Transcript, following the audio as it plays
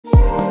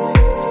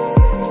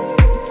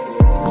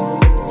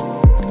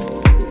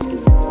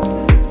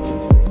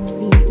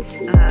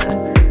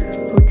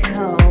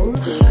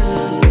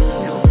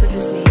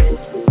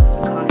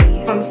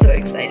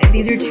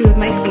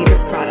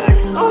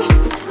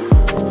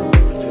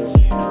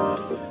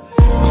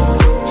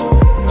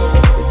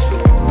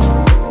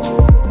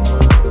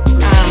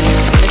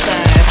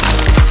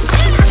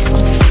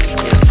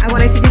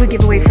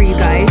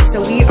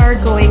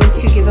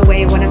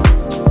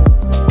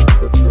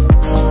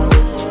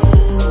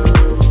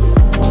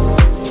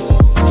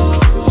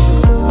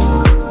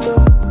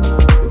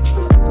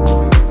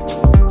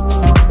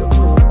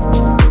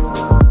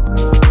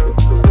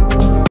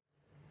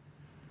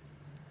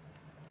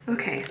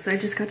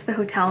got to the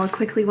hotel.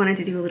 Quickly wanted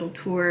to do a little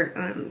tour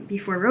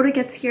before Rhoda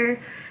gets here.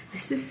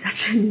 This is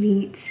such a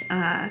neat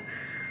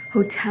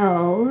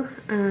hotel.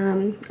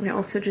 I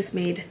also just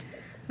made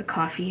a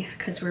coffee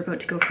because we're about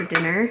to go for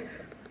dinner.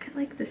 Look at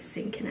like the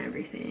sink and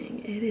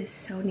everything. It is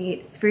so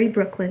neat. It's very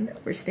Brooklyn.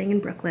 We're staying in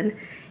Brooklyn,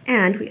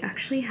 and we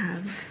actually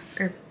have,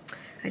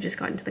 I just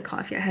got into the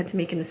coffee. I had to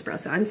make an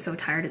espresso. I'm so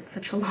tired. It's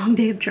such a long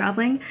day of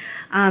traveling.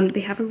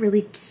 They have a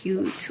really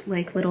cute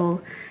like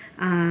little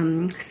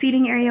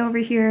seating area over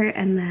here,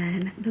 and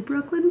then the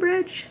Brooklyn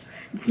Bridge.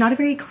 It's not a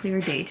very clear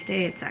day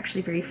today. It's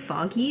actually very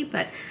foggy,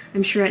 but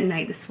I'm sure at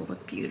night this will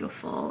look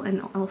beautiful,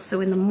 and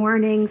also in the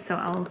morning, so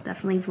I'll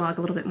definitely vlog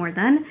a little bit more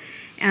then.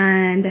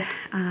 And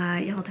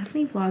yeah, I'll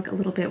definitely vlog a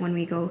little bit when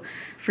we go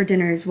for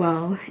dinner as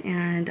well.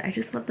 And I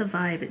just love the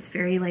vibe. It's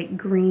very like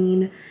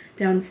green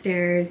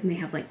downstairs, and they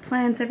have like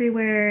plants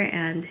everywhere,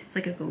 and it's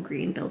like a go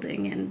green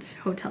building and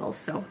hotel.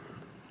 So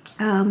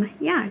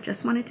yeah, I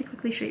just wanted to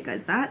quickly show you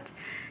guys that,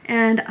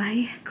 and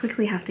I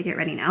quickly have to get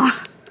ready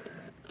now.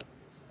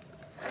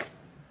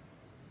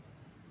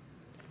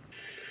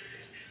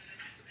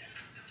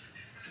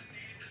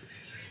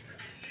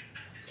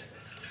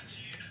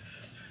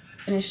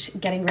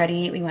 Finished getting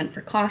ready. We went for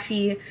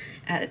coffee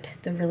at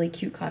the really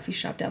cute coffee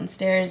shop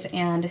downstairs,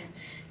 and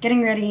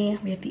getting ready.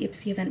 We have the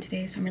Ipsy event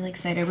today, so I'm really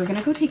excited. We're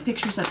gonna go take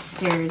pictures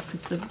upstairs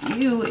because the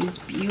view is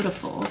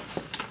beautiful.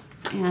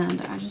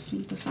 And I just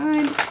need to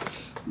find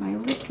my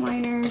lip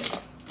liner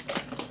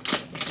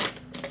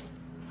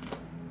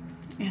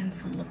and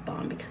some lip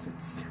balm because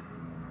it's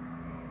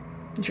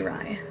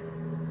dry.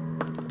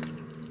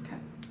 Okay.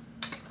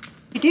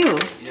 You do?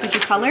 Did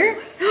you color?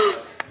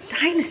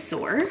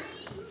 Dinosaur.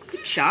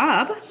 Good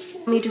job.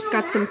 We just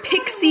got some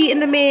Pixie in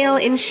the mail,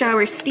 In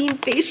Shower Steam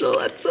Facial.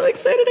 I'm so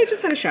excited. I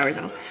just had a shower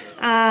though.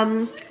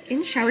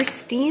 In Shower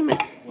Steam.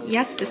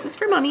 Yes, this is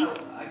for mommy.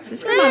 This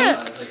is for mommy.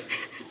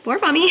 For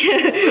mommy.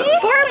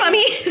 For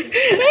mommy.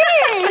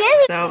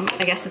 So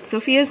I guess it's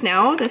Sophia's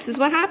now. This is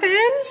what happens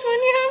when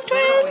you have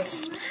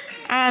twins.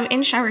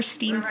 In Shower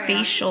Steam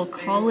Facial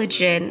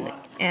Collagen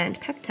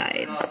and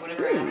Peptides.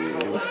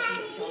 Ooh.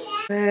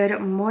 Good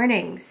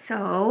morning.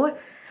 So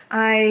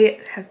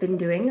I have been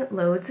doing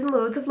loads and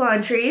loads of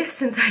laundry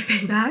since I've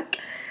been back.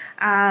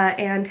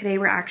 And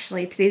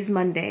today's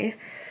Monday.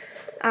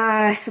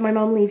 So my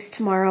mom leaves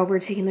tomorrow. We're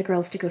taking the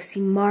girls to go see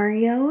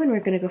Mario, and we're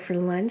gonna go for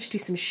lunch, do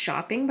some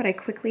shopping. But I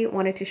quickly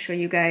wanted to show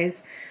you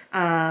guys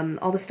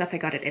all the stuff I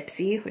got at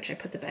Ipsy, which I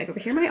put the bag over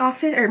here. My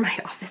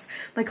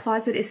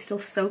closet is still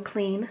so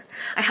clean.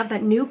 I have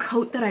that new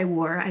coat that I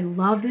wore. I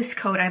love this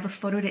coat. I have a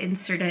photo to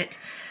insert it.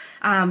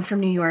 From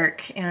New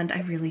York, and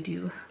I really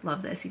do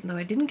love this, even though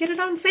I didn't get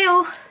it on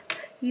sale.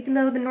 Even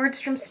though the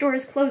Nordstrom store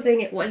is closing,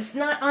 it was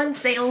not on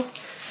sale.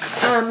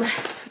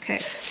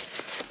 Okay.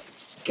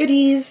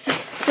 Goodies.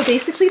 So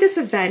basically this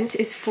event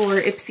is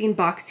for Ipsy and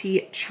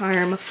Boxy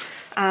Charm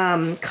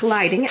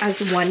colliding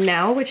as one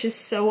now, which is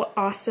so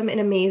awesome and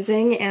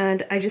amazing,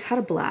 and I just had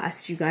a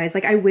blast, you guys.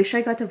 Like, I wish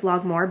I got to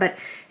vlog more, but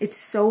it's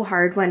so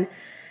hard when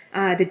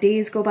the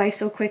days go by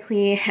so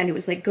quickly, and it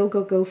was like go,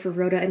 go, go for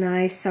Rhoda and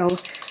I, so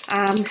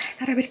I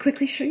thought I would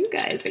quickly show you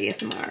guys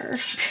ASMR.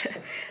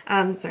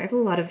 Sorry, I have a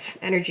lot of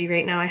energy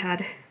right now. I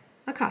had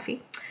a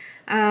coffee.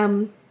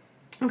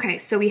 Okay,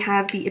 so we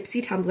have the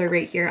Ipsy tumbler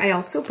right here. I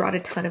also brought a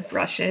ton of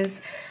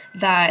brushes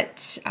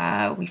that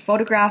we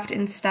photographed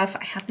and stuff.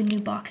 I have the new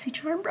Boxy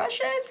Charm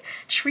brushes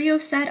trio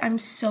set. I'm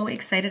so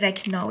excited. I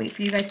cannot wait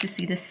for you guys to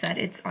see this set.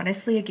 It's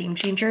honestly a game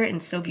changer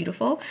and so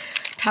beautiful.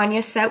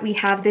 Tanya set, we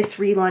have this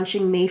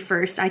relaunching May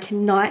 1st. I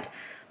cannot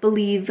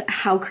believe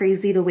how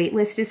crazy the wait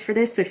list is for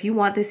this. So if you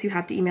want this, you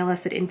have to email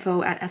us at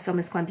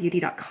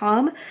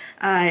info@slmissglambeauty.com.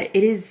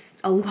 It is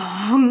a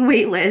long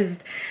wait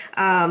list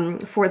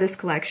for this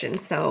collection.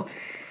 So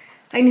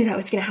I knew that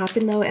was gonna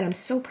happen though, and I'm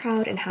so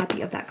proud and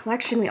happy of that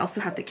collection. We also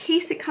have the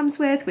case it comes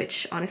with,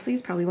 which honestly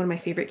is probably one of my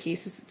favorite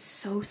cases. It's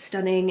so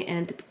stunning,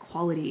 and the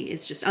quality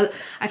is just, I've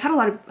had a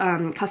lot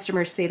of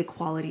customers say the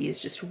quality is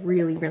just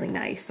really, really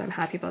nice, so I'm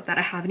happy about that.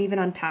 I haven't even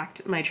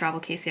unpacked my travel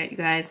case yet, you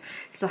guys.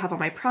 Still have all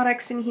my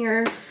products in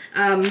here.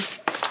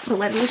 But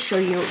let me show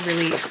you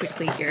really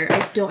quickly here.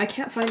 I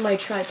can't find my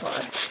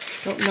tripod.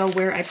 Don't know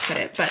where I put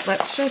it, but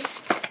let's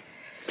just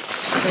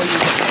show you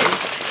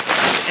guys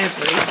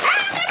everything.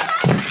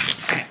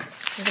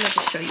 I'm gonna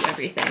just show you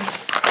everything.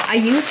 I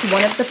used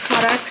one of the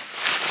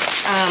products.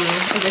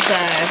 It was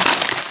a,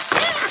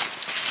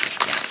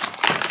 yeah.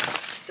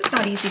 This is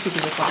not easy to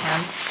do with one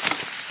hand.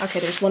 Okay,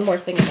 there's one more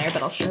thing in there,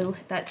 but I'll show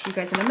that to you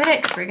guys in a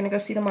minute because we're gonna go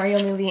see the Mario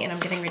movie, and I'm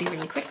getting ready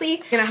really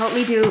quickly. You're gonna help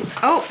me do,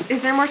 oh,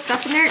 is there more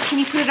stuff in there? Can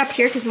you put it up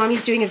here because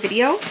mommy's doing a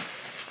video?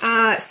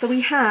 So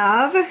we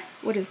have,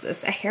 what is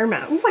this? A hair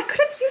mask. Oh, I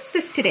could have used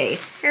this today.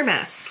 Hair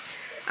mask.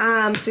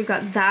 So we've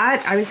got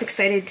that. I was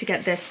excited to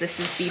get this.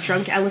 This is the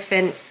Drunk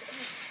Elephant.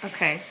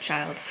 Okay,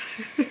 child.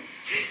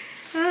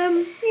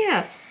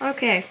 Yeah,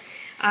 okay.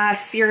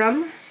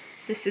 Serum.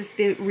 This is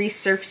the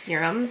Resurf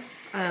Serum.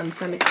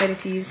 So I'm excited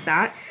to use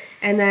that.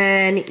 And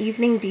then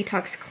Evening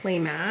Detox Clay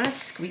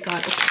Mask. We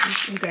got,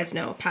 you guys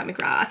know, Pat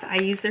McGrath. I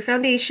use their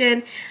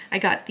foundation. I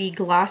got the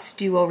Gloss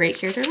Duo right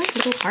here. They're like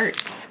little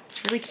hearts.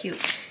 It's really cute.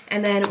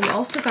 And then we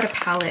also got a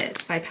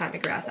palette by Pat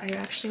McGrath. I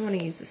actually want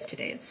to use this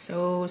today. It's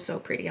so, so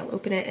pretty. I'll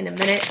open it in a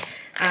minute.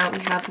 We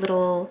have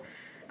little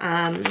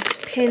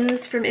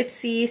pins from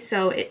Ipsy.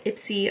 So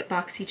Ipsy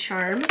Boxy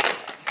Charm.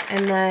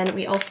 And then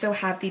we also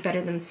have the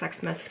Better Than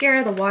Sex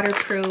mascara, the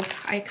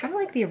waterproof. I kind of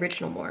like the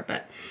original more,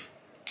 but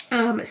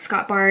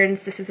Scott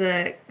Barnes. This is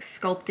a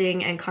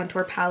sculpting and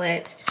contour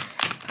palette.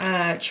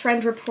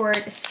 Trend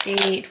Report,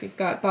 Estate. We've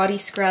got Body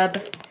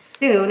Scrub.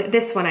 Soon,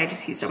 this one I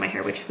just used on my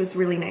hair, which was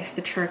really nice.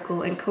 The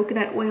Charcoal and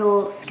Coconut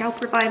Oil Scalp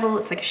Revival.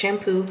 It's like a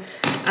shampoo.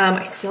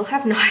 I still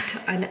have not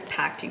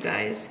unpacked, you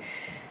guys.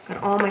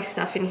 Got all my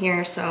stuff in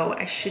here, so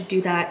I should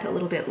do that a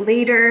little bit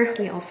later.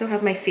 We also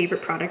have my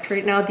favorite product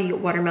right now, the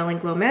Watermelon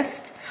Glow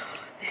Mist.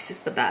 This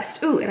is the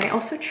best. Ooh, and I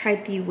also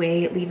tried the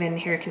Way Leave-In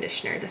Hair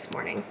Conditioner this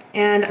morning.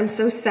 And I'm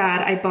so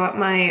sad. I brought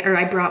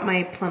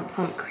my Plump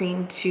Plump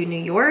cream to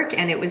New York,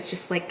 and it was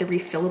just like the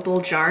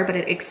refillable jar, but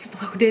it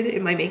exploded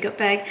in my makeup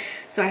bag,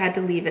 so I had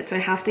to leave it. So I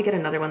have to get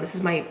another one. This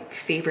is my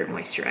favorite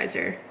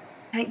moisturizer.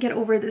 I can't get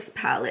over this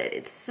palette.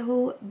 It's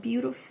so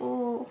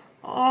beautiful.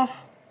 Oh,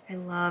 I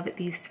love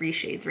these 3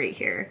 shades right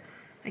here.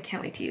 I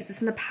can't wait to use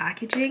this. In the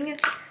packaging,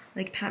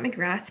 like Pat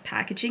McGrath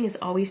packaging is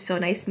always so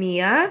nice.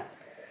 Mia,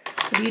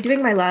 what are you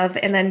doing, my love?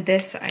 And then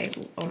this,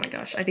 oh my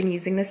gosh, I've been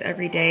using this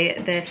every day.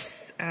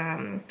 This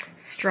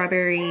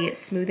strawberry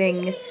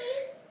smoothing,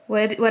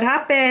 what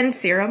happened?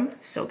 Serum,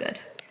 so good.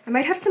 I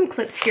might have some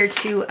clips here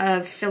too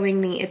of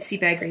filling the Ipsy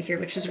bag right here,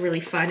 which was really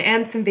fun,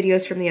 and some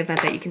videos from the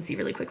event that you can see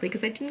really quickly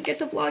because I didn't get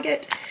to vlog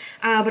it.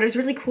 But it was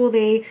really cool.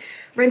 They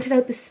rented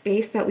out the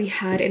space that we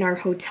had in our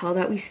hotel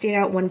that we stayed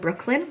at, One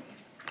Brooklyn.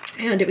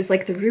 And it was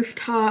like the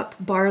rooftop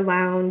bar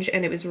lounge,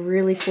 and it was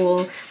really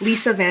cool.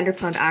 Lisa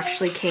Vanderpump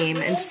actually came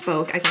and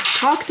spoke. I got to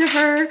talk to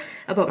her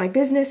about my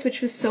business,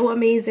 which was so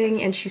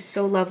amazing, and she's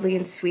so lovely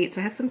and sweet.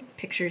 So I have some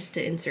pictures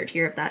to insert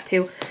here of that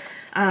too.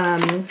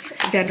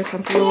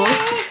 Vanderpump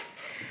Rules.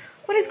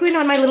 What is going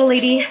on, my little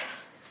lady?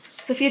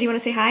 Sophia, do you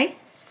want to say hi?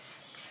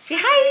 Say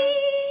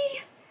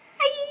hi!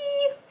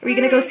 Hi! Are we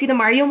gonna go see the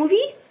Mario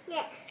movie?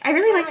 Yes. I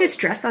really like this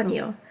dress on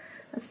you.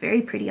 That's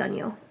very pretty on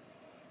you.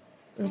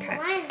 Okay.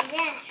 What is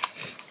that?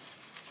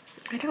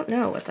 I don't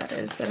know what that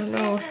is. I don't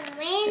know.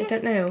 I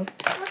don't know.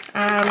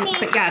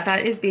 But yeah,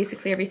 that is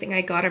basically everything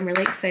I got. I'm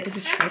really excited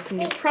to try some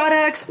new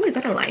products. Oh, is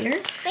that a liner?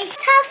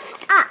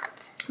 Tough up.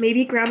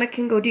 Maybe Grandma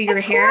can go do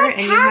your hair, and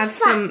you have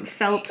some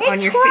felt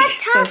on your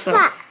face.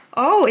 So.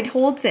 Oh, it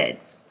holds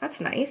it.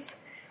 That's nice.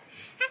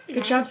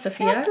 Good job,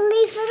 Sophia.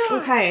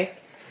 Okay.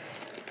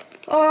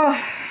 Oh,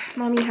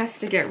 Mommy has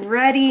to get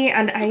ready,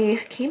 and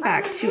I came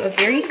back to a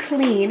very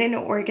clean and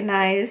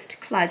organized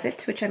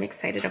closet, which I'm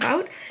excited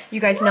about. You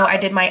guys know I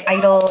did my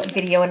idol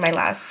video in my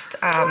last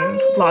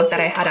vlog that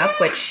I had up,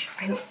 which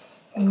I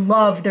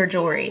love their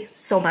jewelry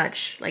so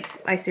much. Like,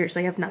 I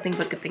seriously have nothing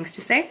but good things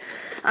to say.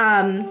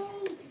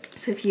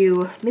 So if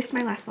you missed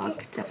my last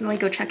vlog, definitely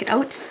go check it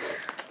out.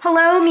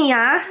 Hello,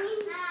 Mia.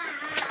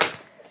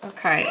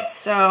 Okay,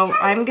 so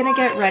I'm gonna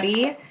get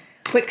ready.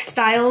 Quick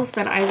styles,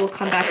 then I will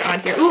come back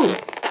on here. Ooh!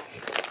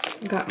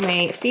 Got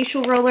my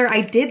facial roller. I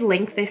did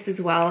link this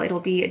as well. It'll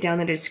be down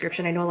in the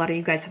description. I know a lot of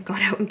you guys have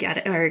gone out and got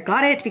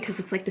it because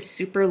it's like the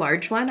super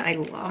large one. I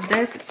love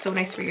this. It's so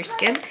nice for your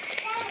skin.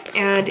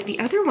 And the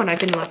other one I've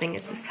been loving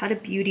is this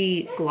Huda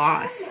Beauty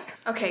gloss.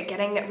 Okay,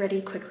 getting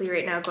ready quickly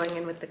right now, going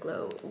in with the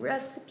Glow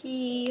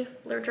Recipe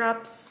Blur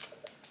Drops.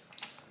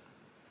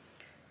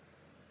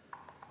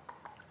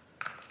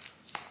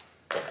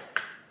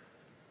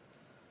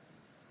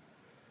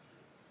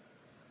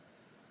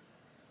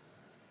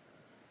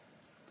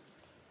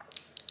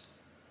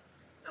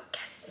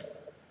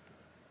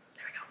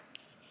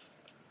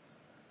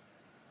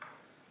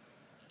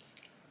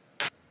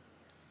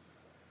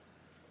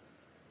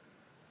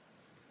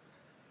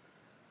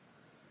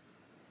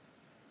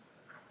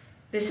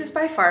 This is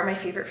by far my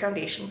favorite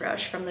foundation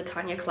brush from the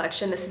Tanya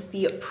collection. This is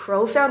the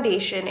Pro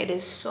Foundation. It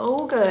is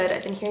so good.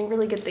 I've been hearing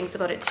really good things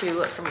about it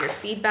too from your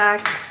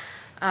feedback.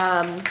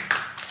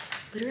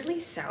 Literally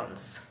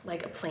sounds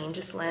like a plane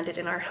just landed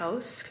in our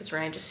house because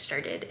Ryan just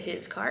started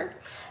his car.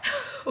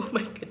 Oh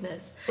my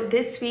goodness.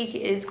 This week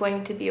is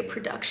going to be a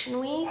production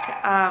week.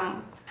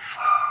 Max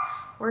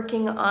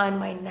working on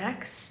my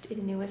next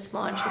and newest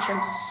launch, which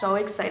I'm so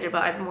excited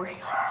about. I've been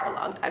working on it for a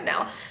long time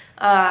now.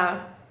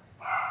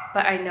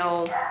 But I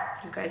know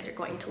you guys are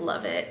going to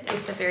love it.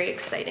 It's a very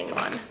exciting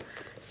one.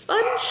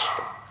 Sponge.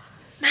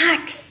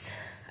 Max.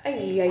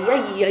 Ay, ay,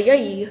 ay, ay,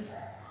 ay.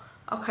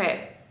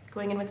 Okay,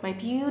 going in with my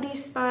beauty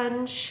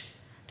sponge.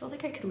 Don't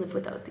think I could live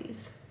without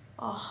these.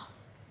 Oh.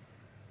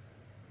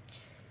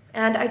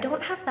 And I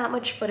don't have that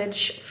much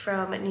footage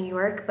from New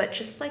York, but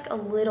just like a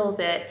little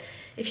bit.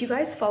 If you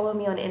guys follow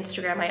me on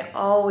Instagram, I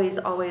always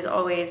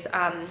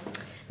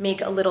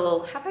make a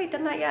little, have I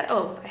done that yet?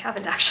 Oh, I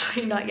haven't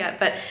actually, not yet,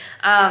 but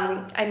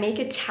I make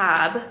a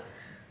tab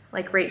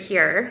like right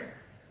here.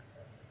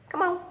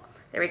 Come on.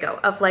 there we go,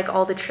 of like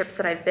all the trips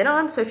that I've been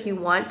on. So if you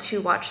want to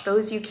watch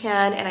those, you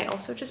can. And I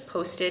also just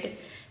posted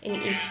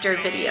an Easter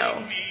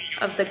video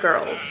of the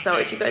girls. So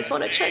if you guys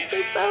want to check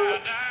this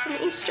out from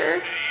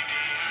Easter,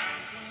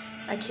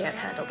 I can't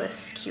handle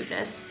this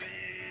cuteness.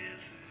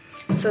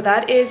 So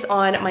that is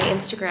on my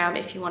Instagram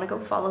if you want to go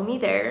follow me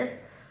there.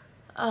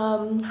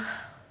 And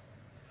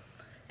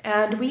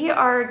we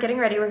are getting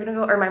ready. We're gonna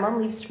go, or my mom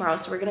leaves tomorrow,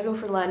 so we're gonna go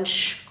for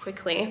lunch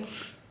quickly.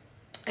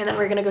 And then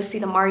we're gonna go see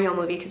the Mario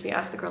movie because we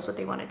asked the girls what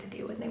they wanted to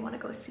do and they want to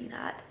go see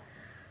that.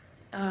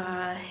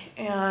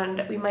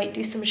 And we might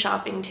do some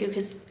shopping too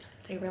because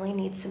they really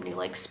need some new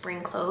like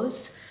spring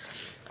clothes.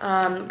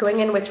 Going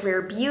in with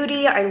Rare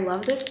Beauty. I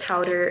love this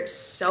powder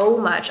so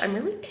much. I'm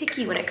really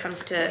picky when it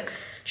comes to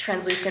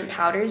translucent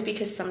powders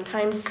because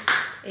sometimes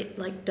it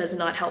like does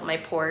not help my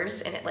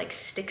pores and it like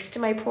sticks to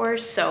my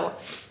pores. So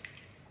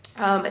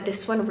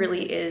this one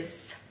really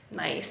is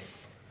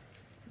nice.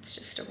 It's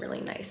just a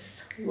really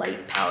nice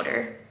light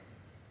powder.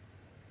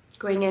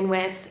 Going in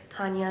with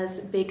Tanya's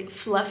big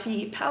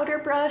fluffy powder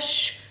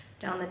brush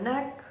down the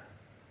neck.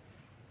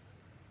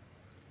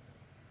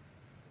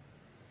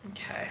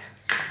 Okay,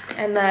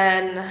 and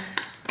then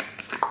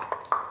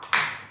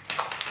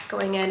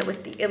going in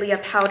with the Ilia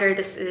powder.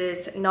 This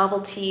is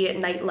Novelty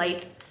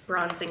Nightlight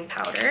Bronzing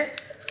Powder.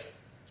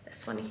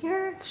 This one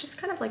here, it's just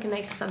kind of like a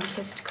nice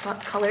sun-kissed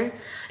color.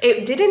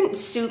 It didn't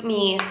suit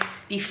me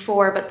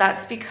before, but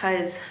that's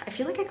because I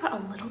feel like I got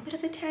a little bit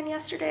of a tan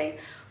yesterday.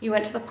 We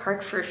went to the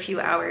park for a few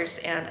hours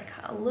and I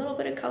got a little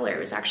bit of color. It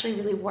was actually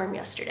really warm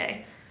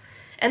yesterday.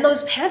 And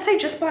those pants I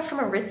just bought from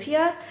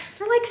Aritzia,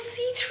 they're like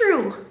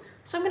see-through.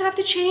 So I'm gonna have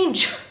to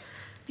change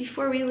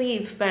before we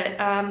leave, but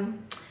I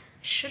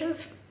should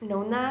have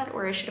known that,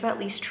 or I should have at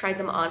least tried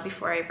them on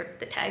before I ripped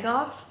the tag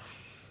off.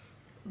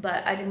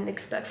 But I didn't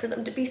expect for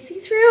them to be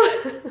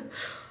see-through.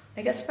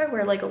 I guess if I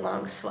wear like a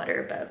long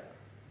sweater, but.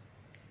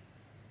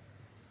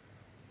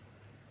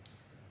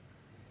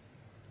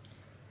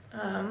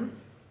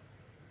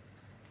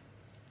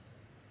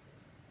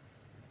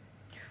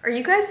 Are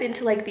you guys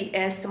into like the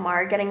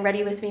ASMR getting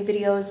ready with me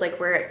videos, like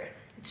where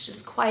it's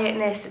just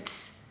quietness,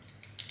 it's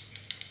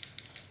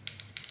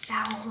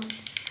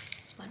sounds?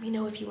 Let me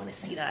know if you want to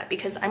see that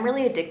because I'm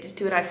really addicted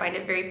to it. I find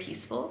it very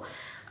peaceful.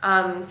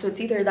 So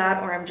it's either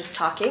that or I'm just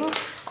talking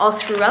all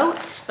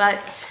throughout, but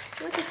I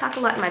feel like I talk a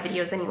lot in my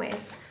videos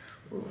anyways.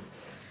 Ooh.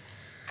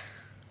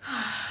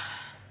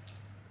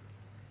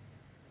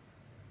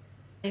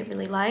 I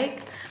really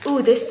like.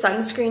 Ooh, this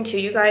sunscreen too,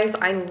 you guys.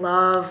 I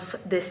love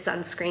this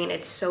sunscreen.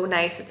 It's so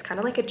nice. It's kind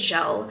of like a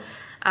gel.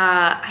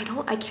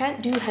 I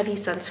can't do heavy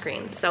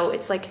sunscreens, so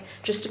it's like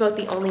just about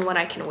the only one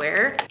I can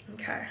wear.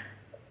 Okay.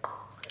 I'm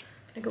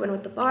gonna go in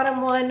with the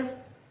bottom one.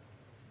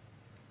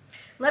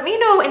 Let me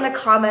know in the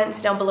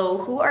comments down below,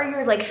 who are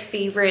your like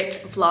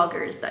favorite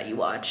vloggers that you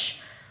watch?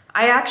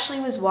 I actually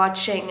was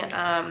watching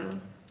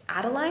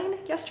Adeline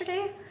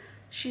yesterday.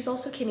 She's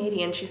also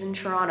Canadian, she's in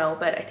Toronto,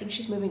 but I think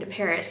she's moving to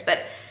Paris,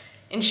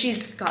 and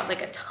she's got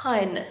like a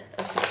ton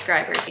of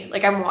subscribers.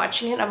 Like I'm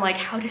watching it, I'm like,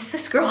 how does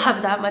this girl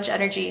have that much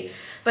energy?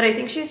 But I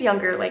think she's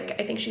younger, like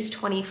I think she's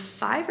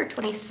 25 or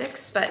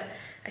 26, but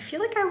I feel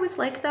like I was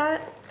like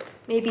that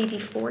maybe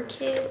before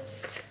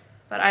kids.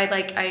 But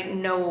I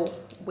no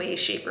way,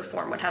 shape, or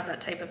form would have that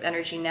type of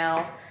energy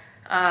now.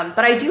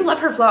 But I do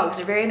love her vlogs.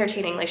 They're very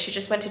entertaining. Like she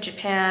just went to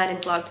Japan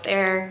and vlogged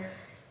there.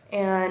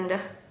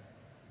 And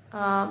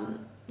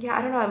yeah,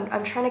 I don't know.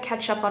 I'm trying to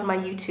catch up on my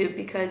YouTube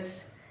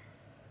because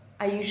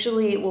I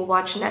usually will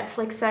watch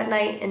Netflix at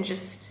night and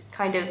just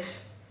kind of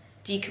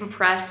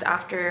decompress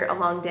after a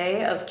long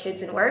day of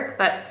kids and work.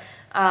 But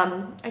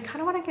I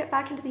kind of want to get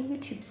back into the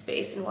YouTube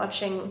space and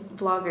watching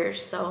vloggers.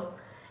 So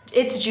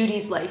It's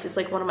Judy's Life is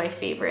like one of my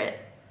favorite.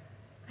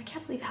 I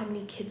can't believe how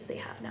many kids they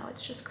have now.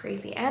 It's just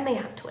crazy. And they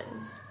have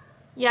twins.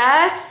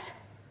 Yes?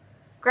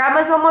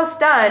 Grandma's almost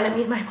done.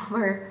 Me and my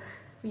mom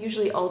we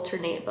usually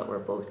alternate, but we're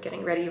both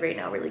getting ready right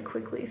now really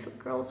quickly. So the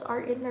girls are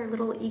in their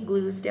little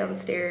igloos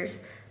downstairs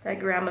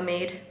that Grandma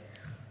made.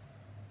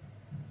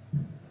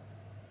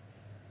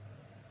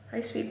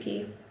 Hi, Sweet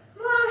Pea.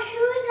 Mom,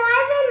 who's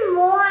driving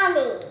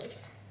Mommy?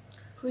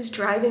 Who's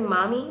driving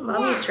Mommy?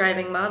 Mommy's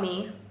driving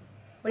Mommy.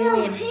 What do you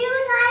mean? Who's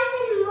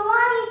driving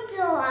Mommy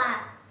to her?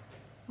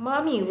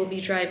 Mommy will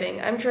be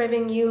driving. I'm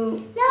driving you,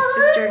 No,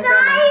 sister and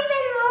Grandma. who's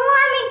driving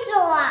Mommy to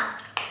her?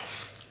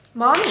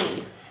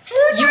 Mommy.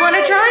 You want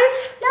to drive?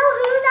 No,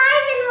 who's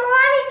driving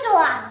Mommy to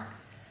her?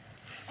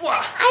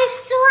 What? I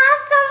saw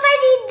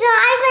somebody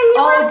driving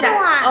you to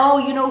her. Oh,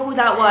 you know who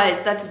that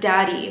was? That's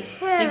Daddy.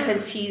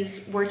 Because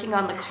he's working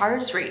on the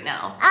cars right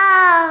now.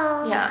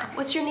 Oh. Yeah.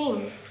 What's your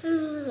name?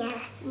 Mia.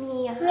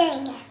 Mia.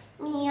 Mia.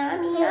 Mia,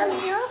 Mia,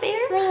 Mia,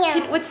 bear.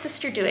 Mia. What's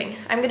sister doing?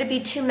 I'm going to be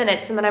 2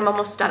 minutes and then I'm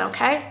almost done,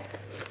 okay?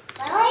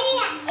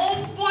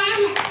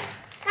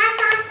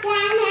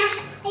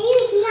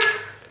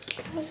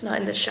 Grandma's not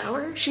in the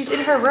shower. She's in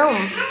her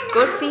room.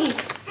 Go see.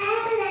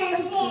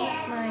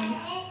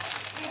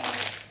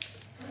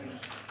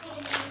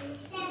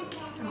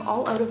 I'm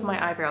all out of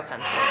my eyebrow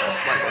pencil.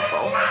 That's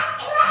wonderful.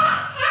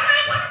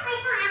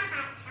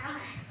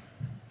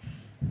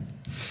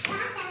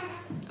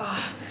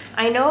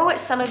 I know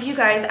some of you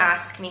guys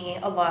ask me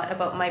a lot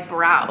about my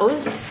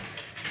brows.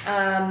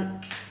 Come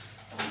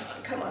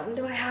on,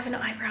 do I have an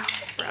eyebrow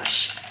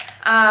brush?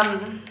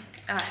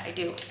 I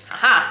do.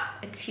 Aha,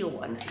 it's Teal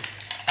one.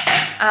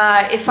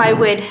 If I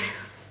would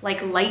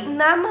like lighten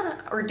them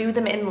or do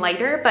them in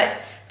lighter, but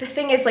the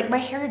thing is, like, my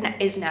hair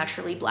is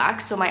naturally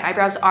black, so my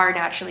eyebrows are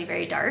naturally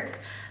very dark.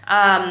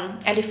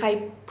 And if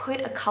I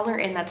put a color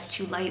in that's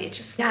too light, it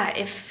just, yeah,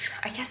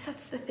 I guess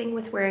that's the thing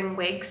with wearing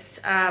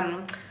wigs.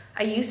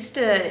 I used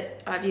to,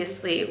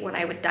 obviously, when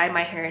I would dye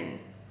my hair and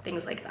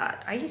things like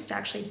that, I used to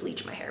actually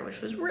bleach my hair,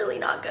 which was really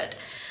not good.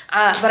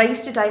 But I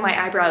used to dye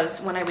my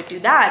eyebrows when I would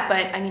do that.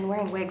 But I mean,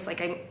 wearing wigs, like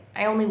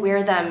I only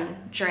wear them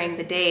during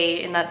the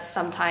day, and that's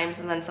sometimes,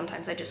 and then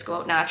sometimes I just go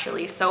out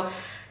naturally. So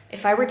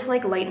if I were to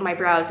like lighten my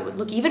brows, it would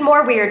look even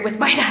more weird with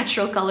my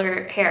natural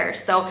color hair.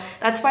 So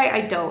that's why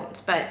I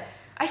don't. But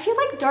I feel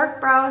like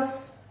dark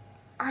brows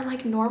are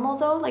like normal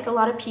though. Like a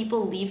lot of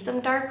people leave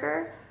them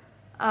darker.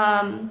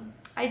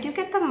 I do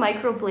get them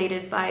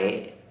microbladed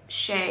by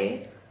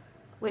Shay,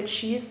 which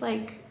she's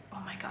like, oh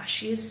my gosh,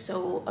 she is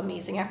so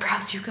amazing at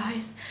brows, you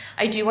guys.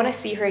 I do want to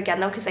see her again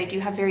though, because I do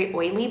have very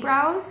oily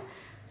brows,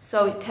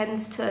 so it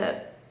tends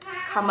to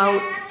come out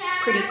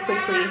pretty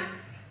quickly.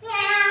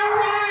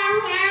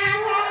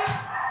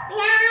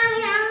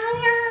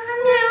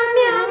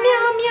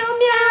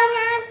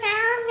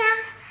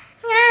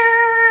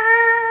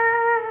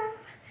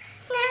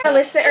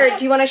 Alyssa, or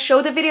do you want to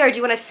show the video, or do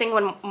you want to sing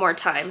one more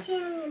time?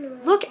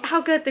 Look how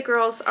good the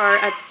girls are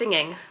at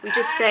singing. We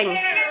just sang.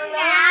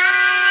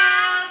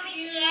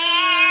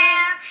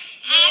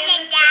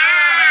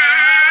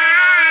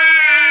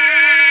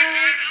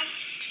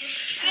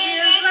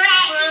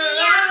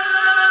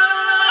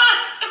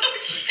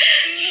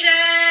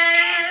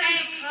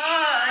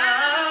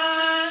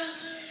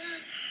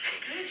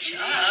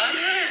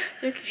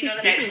 You know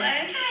the next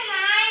line?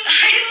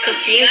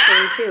 Sophia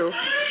sang too.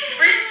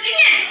 We're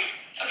singing!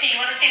 Okay, you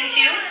want to sing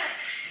too?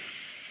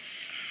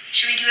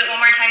 Should we do it one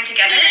more time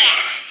together?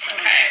 Yeah.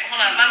 Okay,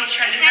 hold on. Mommy's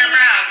trying to do her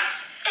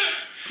brows.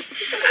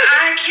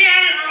 I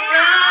can't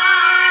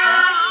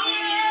run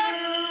you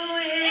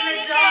in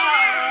the dark.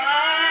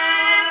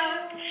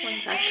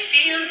 It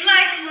feels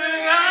like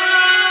we're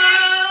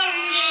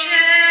oceans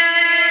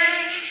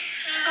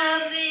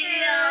of the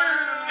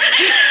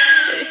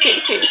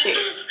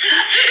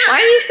Why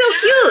are you so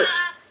cute?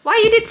 Why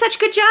you did such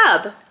good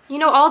job? You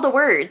know all the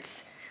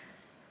words.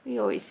 We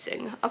always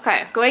sing.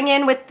 Okay, going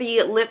in with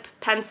the lip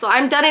pencil.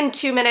 I'm done in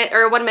 1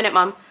 minute,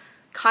 Mom.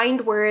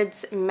 Kind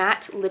Words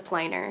matte lip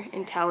liner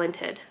in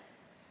Talented.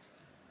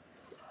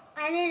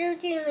 I need to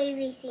do a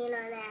movie scene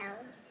on now.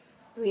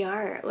 We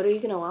are. What are you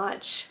gonna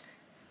watch?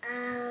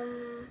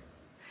 I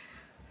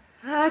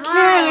Maya.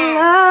 can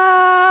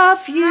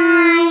love you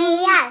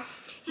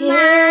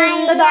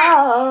in the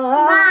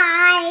dark.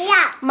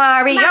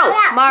 Mario,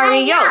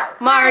 Mario,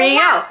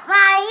 Mario.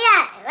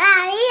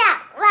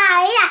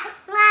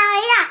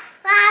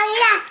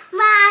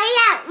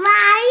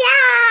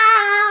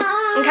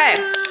 Okay,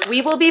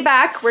 we will be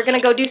back. We're gonna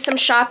go do some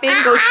shopping,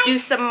 go do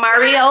some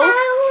Mario,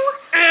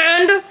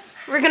 and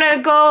we're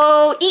gonna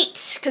go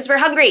eat because we're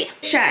hungry.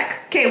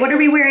 Check. Okay, what are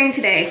we wearing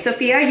today?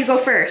 Sophia, you go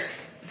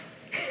first.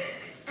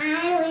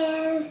 I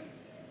will.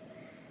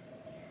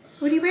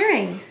 What are you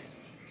wearing?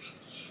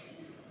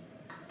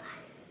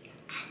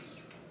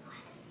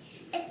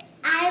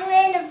 I'm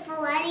in a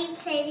bloody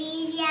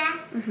city, yes.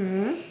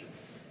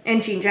 And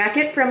jean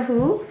jacket from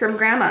who? From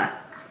Grandma.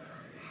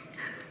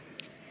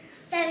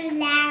 Some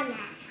llama.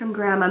 From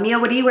Grandma. Mia,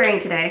 what are you wearing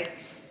today?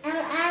 I'm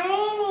wearing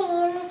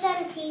a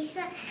uniform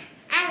t-shirt,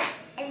 and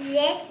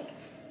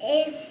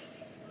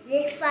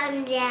this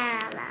from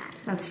Grandma.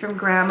 That's from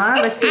Grandma.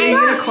 Let's see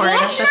your unicorn.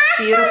 That's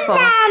beautiful.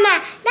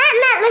 Llama. That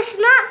necklace,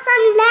 not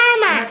some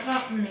llama. That's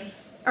not from me.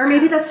 Or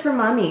maybe that's from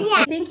Mommy.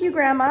 Yeah. Thank you,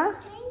 Grandma.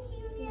 Thank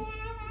you,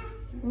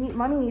 Llama.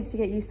 Mommy needs to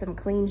get you some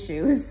clean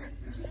shoes.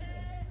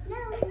 No,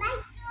 like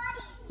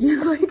dirty.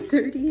 You like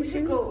dirty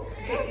shoes? Go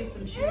get you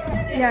some shoes.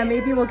 Yeah,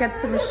 maybe we'll get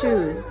some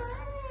shoes.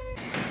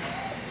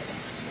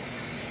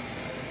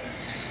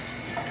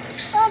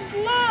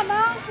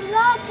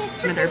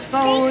 Another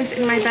bows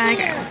in my bag.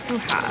 I also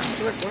have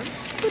Snakes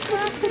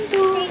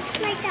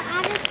like the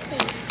other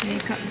snakes.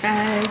 makeup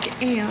bag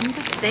and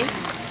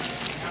Snakes?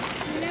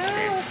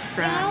 this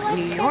from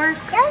New York.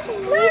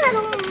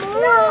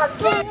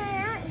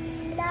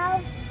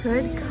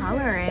 Good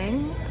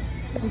coloring.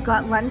 We've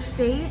got lunch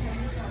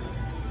date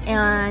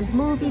and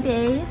movie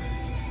day.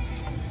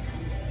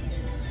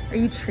 Are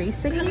you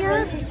tracing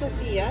here? One for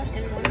Sophia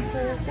and one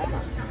for Grandma.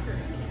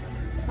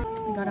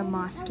 We got a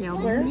Moscow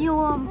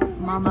Mule.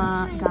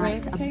 Mama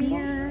got a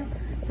beer.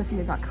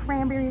 Sophia got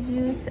cranberry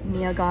juice.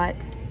 Mia got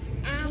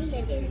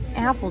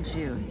apple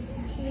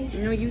juice.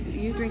 No,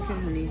 you drink it,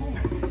 honey.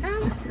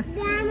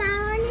 Grandma, I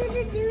want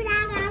you to do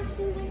that on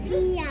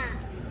Sophia.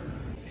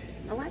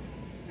 A what?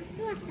 A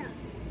sweater.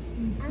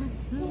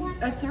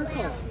 A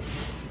circle.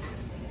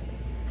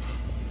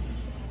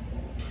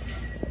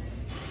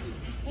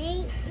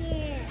 Thank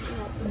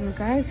you. You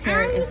guys'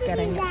 hair is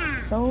getting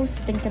so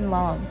stinking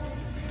long.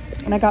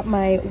 And I got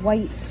my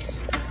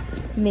white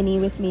mini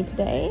with me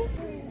today.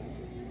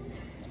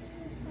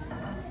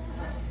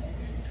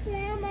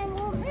 Mom, I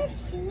want my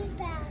shoes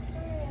back.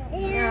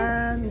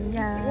 Yummy,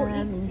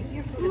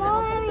 yummy.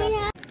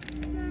 Mom,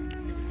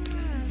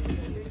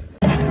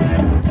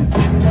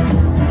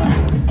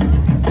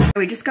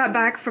 We just got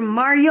back from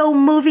Mario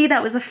movie.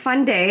 That was a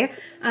fun day.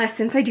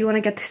 Since I do want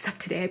to get this up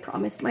today, I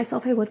promised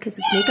myself I would because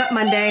it's Makeup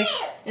Monday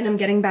and I'm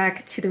getting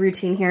back to the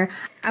routine here.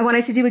 I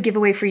wanted to do a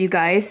giveaway for you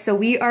guys. So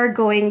we are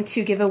going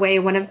to give away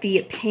one of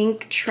the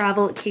pink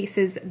travel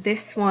cases.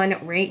 This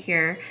one right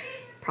here.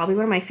 Probably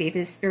one of my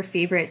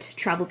favorite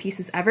travel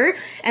pieces ever.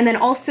 And then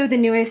also the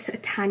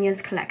newest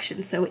Tanya's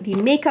collection. So the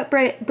makeup,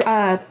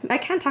 I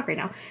can't talk right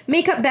now.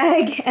 Makeup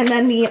bag and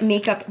then the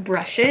makeup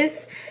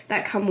brushes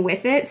that come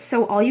with it.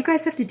 So all you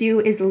guys have to do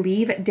is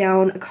leave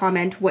down a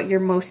comment what you're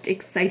most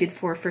excited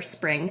for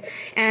spring.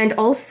 And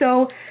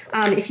also,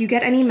 if you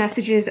get any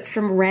messages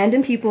from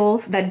random people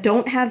that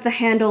don't have the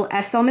handle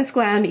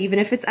Slmissglam, even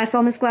if it's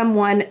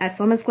Slmissglam1,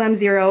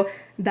 Slmissglam0,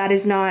 that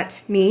is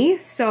not me.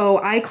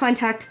 So I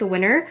contact the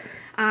winner.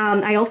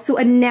 I also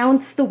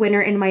announce the winner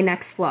in my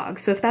next vlog.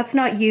 So if that's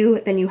not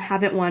you, then you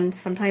haven't won.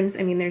 Sometimes,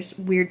 I mean, there's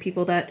weird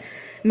people that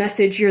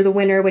message you're the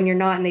winner when you're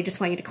not and they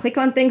just want you to click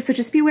on things. So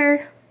just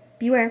beware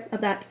of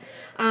that.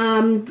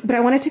 But I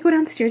wanted to go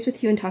downstairs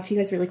with you and talk to you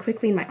guys really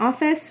quickly in my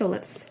office. So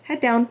let's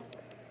head down.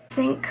 I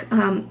think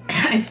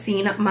I've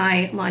seen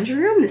my laundry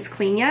room this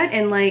clean yet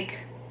in like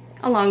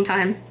a long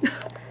time.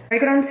 I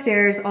go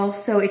downstairs.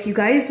 Also, if you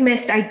guys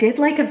missed, I did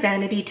like a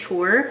vanity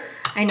tour.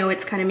 I know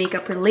it's kind of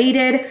makeup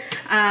related.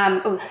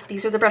 Oh,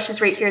 these are the brushes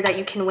right here that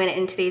you can win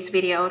in today's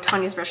video.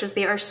 Tanya's brushes,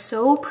 they are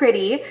so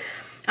pretty.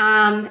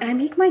 And I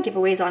make my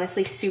giveaways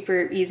honestly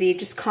super easy.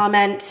 Just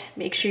comment,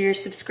 make sure you're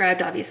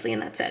subscribed obviously,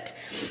 and that's it.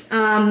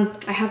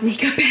 I have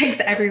makeup bags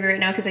everywhere right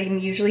now because I'm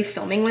usually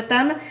filming with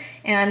them,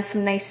 and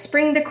some nice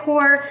spring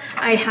decor.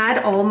 I had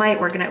all my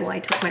I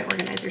took my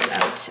organizers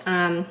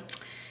out.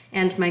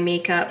 And my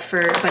makeup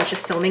for a bunch of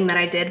filming that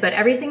I did, but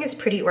everything is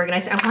pretty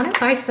organized. I want to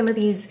buy some of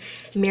these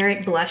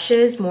Merit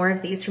blushes, more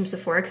of these from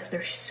Sephora, because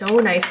they're so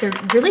nice. They're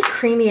really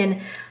creamy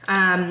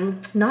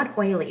and not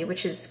oily,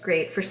 which is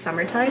great for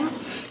summertime.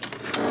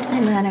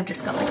 And then I've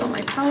just got like all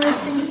my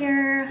palettes in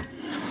here.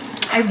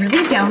 I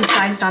really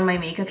downsized on my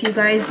makeup, you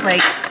guys.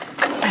 Like,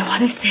 I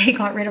want to say I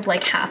got rid of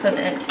like half of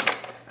it.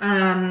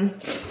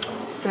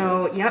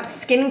 So yep,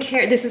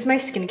 skincare. This is my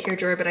skincare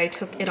drawer, but I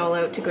took it all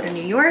out to go to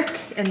New York.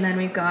 And then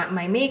we've got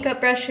my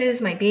makeup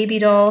brushes, my baby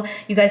doll.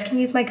 You guys can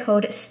use my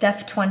code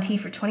STEPH20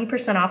 for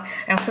 20% off.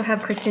 I also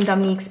have Kristen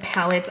Dominique's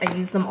palettes. I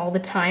use them all the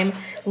time.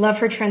 Love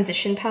her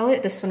transition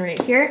palette, this one right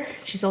here.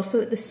 She's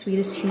also the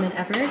sweetest human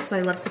ever, so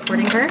I love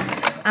supporting her.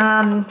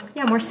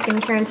 Yeah, more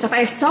skincare and stuff.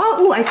 I saw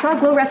a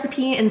glow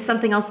recipe and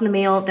something else in the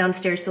mail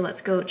downstairs, so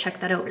let's go check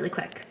that out really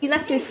quick. You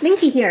left your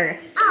slinky here.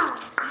 Oh.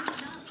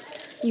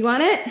 You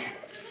want it?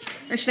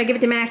 Or should I give it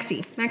to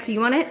Maxie? Maxie, you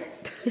want it?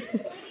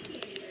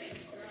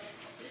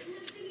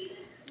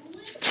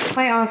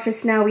 My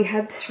office now, we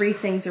had 3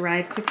 things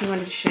arrive. Quickly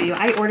wanted to show you.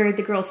 I ordered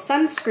the girls'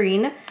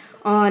 sunscreen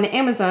on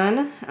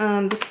Amazon.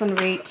 This one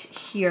right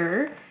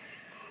here.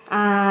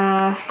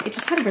 It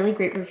just had really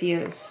great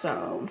reviews,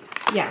 so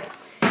yeah.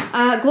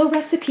 Glow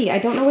recipe. I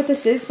don't know what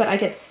this is, but I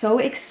get so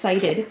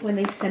excited when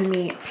they send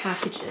me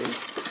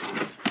packages.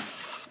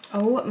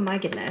 Oh my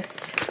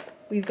goodness.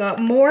 We've got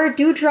more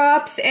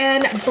dewdrops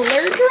and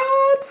blur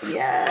drops.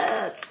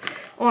 Yes.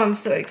 Oh, I'm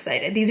so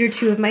excited. These are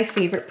 2 of my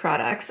favorite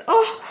products.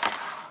 Oh,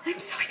 I'm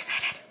so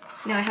excited.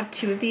 Now I have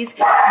 2 of these.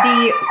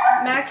 The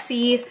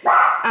Maxi,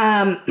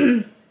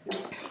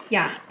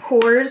 yeah,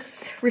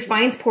 pores,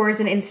 refines pores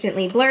and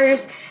instantly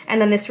blurs.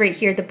 And then this right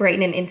here, the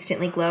brighten and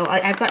instantly glow.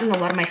 I've gotten a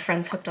lot of my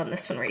friends hooked on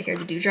this one right here.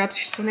 The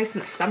dewdrops are so nice in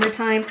the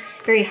summertime,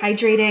 very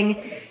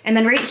hydrating. And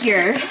then right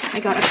here, I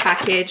got a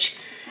package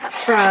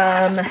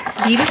from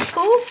Beauty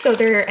School. So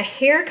they're a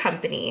hair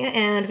company,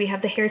 and we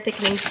have the hair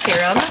thickening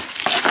serum.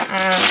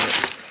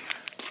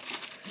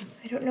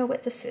 I don't know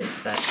what this is,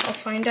 but I'll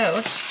find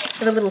out.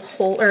 I have a little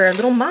hole, or a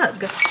little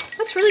mug.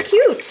 That's really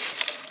cute.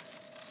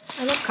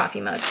 I love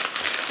coffee mugs.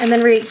 And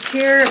then right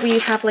here we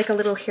have like a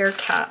little hair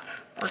cap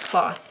or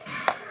cloth.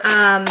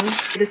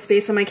 The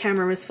space on my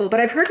camera was full, but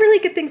I've heard really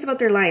good things about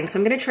their line, so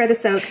I'm gonna try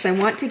this out because I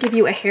want to give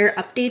you a hair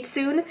update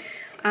soon.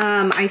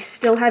 I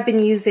still have been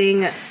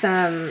using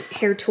some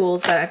hair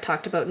tools that I've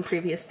talked about in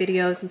previous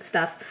videos and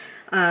stuff.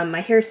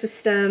 My hair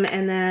system,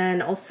 and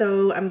then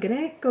also I'm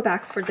gonna go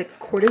back for the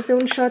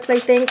cortisone shots, I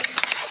think,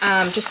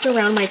 just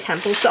around my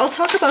temples. So I'll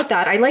talk about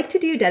that. I like to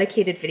do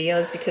dedicated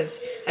videos because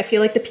I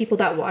feel like the people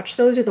that watch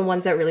those are the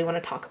ones that really want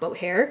to talk about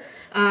hair.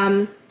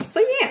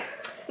 So yeah,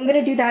 I'm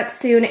gonna do that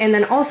soon. And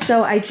then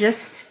also I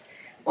just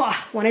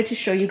wanted to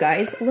show you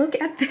guys, look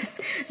at this.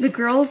 The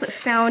girls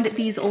found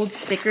these old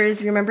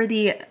stickers. Remember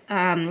the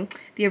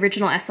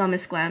original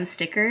Slmissglam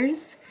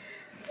stickers?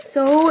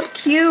 So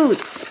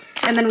cute.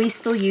 And then we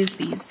still use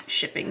these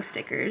shipping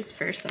stickers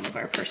for some of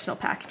our personal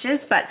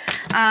packages. But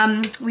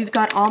we've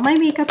got all my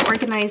makeup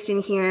organized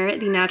in here,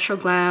 the Natural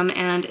Glam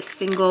and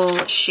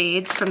single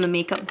shades from the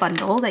makeup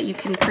bundle that you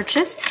can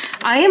purchase.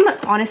 I'm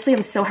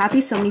so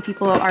happy so many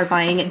people are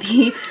buying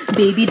the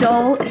baby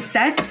doll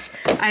set.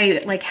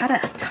 I like had a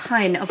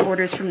ton of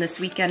orders from this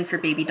weekend for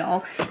baby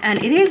doll,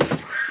 and it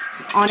is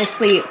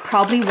honestly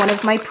probably one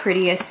of my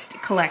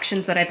prettiest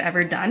collections that I've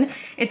ever done.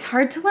 It's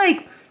hard to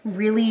like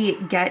really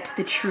get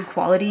the true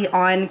quality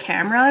on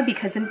camera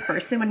because in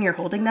person when you're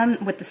holding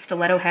them with the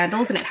stiletto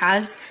handles, and it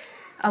has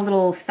a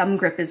little thumb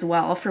grip as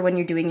well for when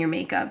you're doing your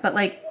makeup, but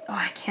like, oh,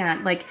 I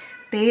can't, like,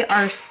 they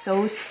are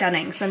so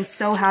stunning. So I'm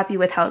so happy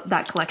with how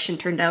that collection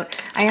turned out.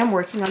 I am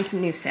working on some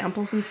new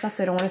samples and stuff,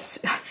 so I don't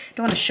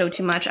want to show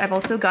too much. I've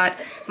also got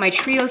my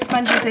trio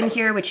sponges in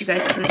here, which you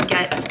guys can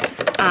get.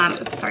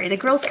 Sorry, the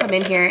girls come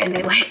in here and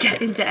they like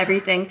get into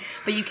everything,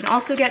 but you can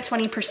also get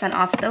 20%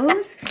 off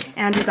those.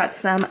 And we've got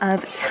some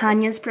of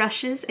Tanya's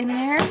brushes in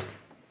there.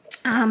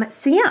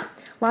 So yeah,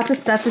 lots of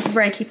stuff. This is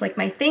where I keep like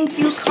my thank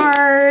you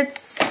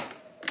cards,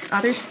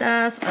 other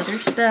stuff,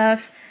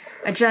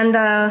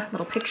 agenda,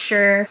 little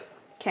picture.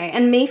 Okay,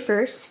 and May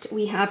 1st,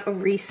 we have a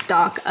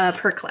restock of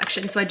her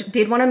collection. So I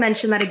did want to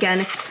mention that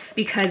again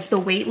because the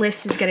wait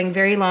list is getting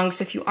very long.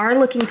 So if you are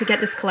looking to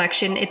get this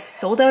collection, it's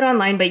sold out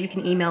online, but you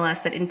can email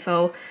us at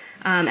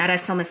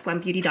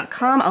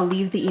info@slmissglambeauty.com. I'll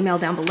leave the email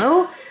down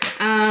below.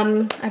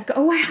 I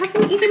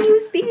haven't even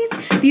used these.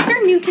 These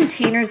are new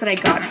containers that I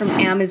got from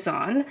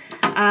Amazon.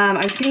 I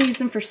was gonna use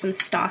them for some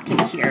stock in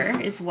here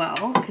as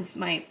well because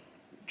my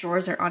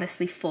drawers are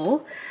honestly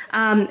full.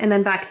 And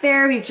then back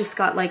there, we've just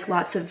got like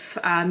lots of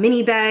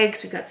mini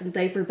bags. We've got some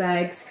diaper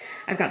bags.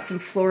 I've got some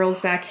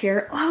florals back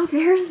here. Oh,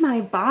 there's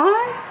my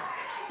boss.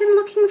 Been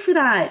looking for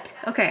that.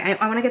 Okay,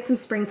 I want to get some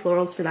spring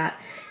florals for that.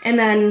 And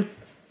then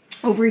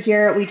over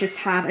here, we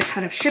just have a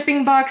ton of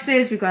shipping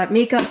boxes. We've got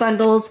makeup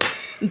bundles,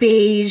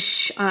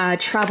 beige,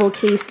 travel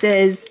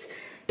cases,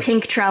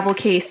 pink travel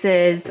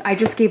cases. I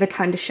just gave a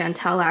ton to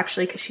Chantel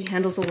actually because she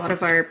handles a lot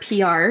of our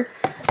PR,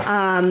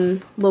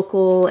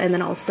 local and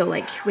then also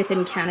like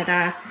within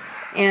Canada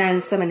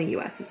and some in the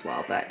US as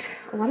well. But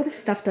a lot of the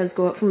stuff does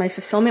go out for my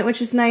fulfillment,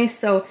 which is nice.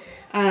 So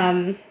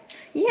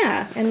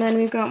yeah, and then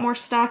we've got more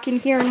stock in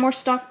here and more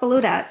stock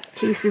below that.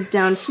 Cases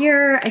down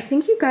here. I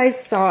think you guys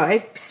saw,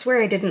 I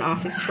swear I did an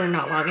office tour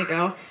not long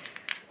ago,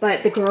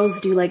 but the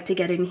girls do like to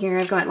get in here.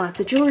 I've got lots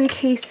of jewelry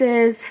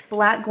cases,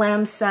 black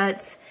glam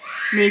sets,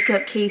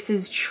 makeup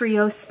cases,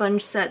 trio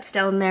sponge sets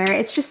down there.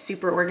 It's just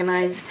super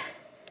organized.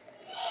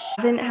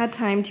 Haven't had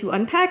time to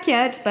unpack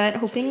yet, but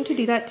hoping to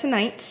do that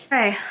tonight.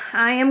 Okay,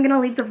 I am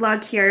gonna leave the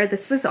vlog here.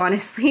 This was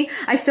honestly,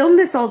 I filmed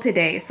this all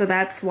today, so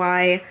that's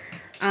why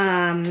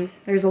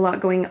there's a lot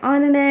going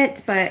on in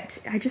it,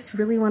 but I just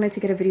really wanted to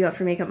get a video up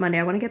for Makeup Monday.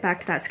 I want to get back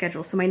to that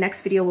schedule, so my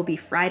next video will be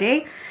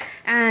Friday.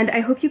 And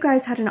I hope you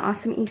guys had an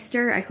awesome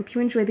Easter. I hope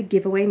you enjoyed the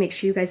giveaway. Make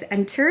sure you guys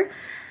enter.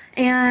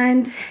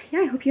 And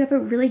yeah, I hope you have a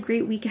really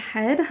great week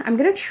ahead. I'm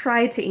gonna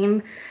try to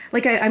aim,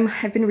 like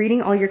I've been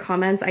reading all your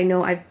comments. I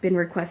know I've been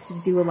requested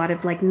to do a lot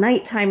of like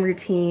nighttime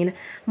routine,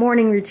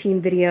 morning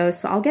routine videos,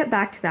 so I'll get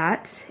back to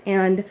that.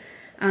 And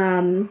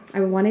I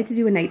wanted to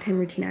do a nighttime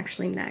routine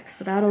actually next,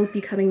 so that'll be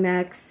coming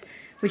next,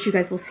 which you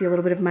guys will see a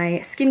little bit of my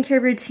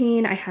skincare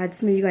routine. I had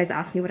some of you guys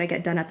ask me what I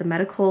get done at the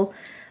medical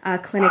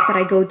clinic that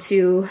I go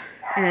to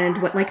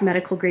and what like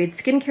medical grade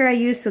skincare I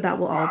use, so that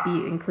will all be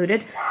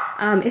included.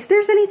 If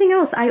there's anything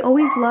else, I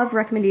always love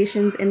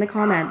recommendations in the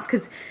comments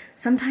because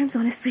sometimes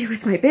honestly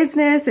with my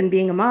business and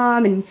being a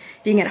mom and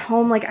being at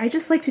home, like I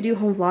just like to do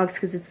home vlogs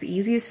because it's the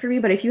easiest for me.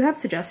 But if you have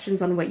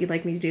suggestions on what you'd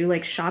like me to do,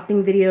 like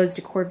shopping videos,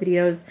 decor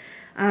videos,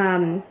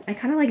 I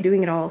kind of like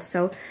doing it all,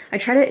 so I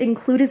try to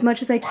include as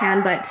much as I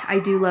can, but I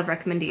do love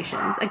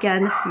recommendations.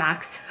 Again,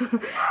 Max.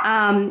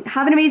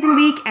 Have an amazing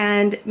week,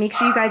 and make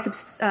sure you guys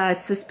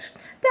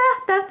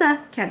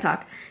can't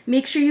talk.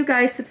 Make sure you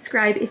guys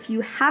subscribe if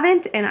you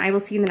haven't, and I will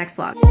see you in the next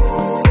vlog.